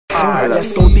Alright,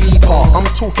 let's go deeper. I'm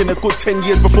talking a good 10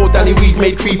 years before Danny Weed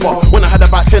made Creeper. When I had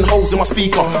about 10 holes in my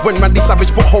speaker. When Randy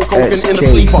Savage put Hulk Hogan in a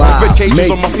sleeper. Red cages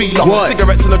on my feeler.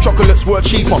 Cigarettes and the chocolates were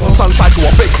cheaper. Sun cycle,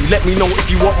 I beg you, let me know if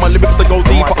you want my lyrics to go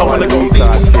deeper. I wanna go deeper.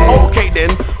 Okay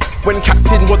then. When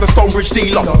Captain was a Stonebridge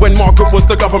dealer, when Margaret was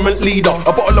the government leader,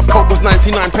 a bottle of Coke was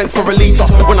 99 pence for a litre.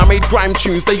 When I made grime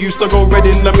tunes, they used to go red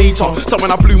in the meter. So when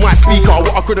I blew my speaker,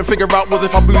 what I couldn't figure out was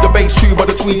if I blew the bass tube or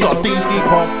the tweeter.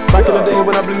 Deeper, back in the day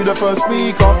when I blew the first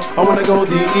speaker, I wanna go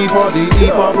deeper,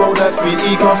 bro, that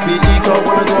speaker,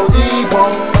 wanna go deeper.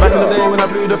 Back in the day when I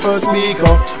blew the first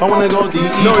speaker, I wanna go deeper,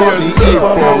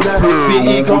 bro, that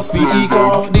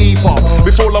speaker, deeper.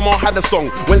 Before Lamar had a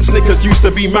song, when Snickers used to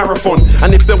be marathon,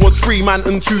 and if there was 3 man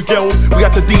and 2 girls, we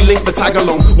had to de-link the tag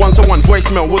along. 1-to-1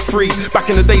 voicemail was free. Back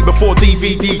in the day before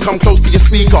DVD, come close to your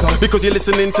speaker, because you're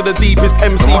listening to the deepest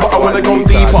MC. But I wanna go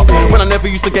deeper. When I never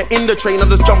used to get in the train, I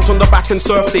just jumped on the back and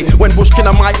surfed it. When Bushkin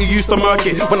and Mighty used to murk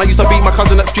it. When I used to beat my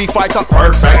cousin at Street Fighter,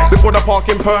 perfect. Before the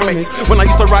parking permits. When I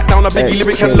used to write down a Biggie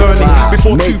lyric and learn it.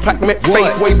 Before Tupac met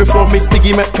Faith, way before Miss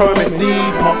Biggie met Kermit.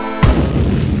 Deeper.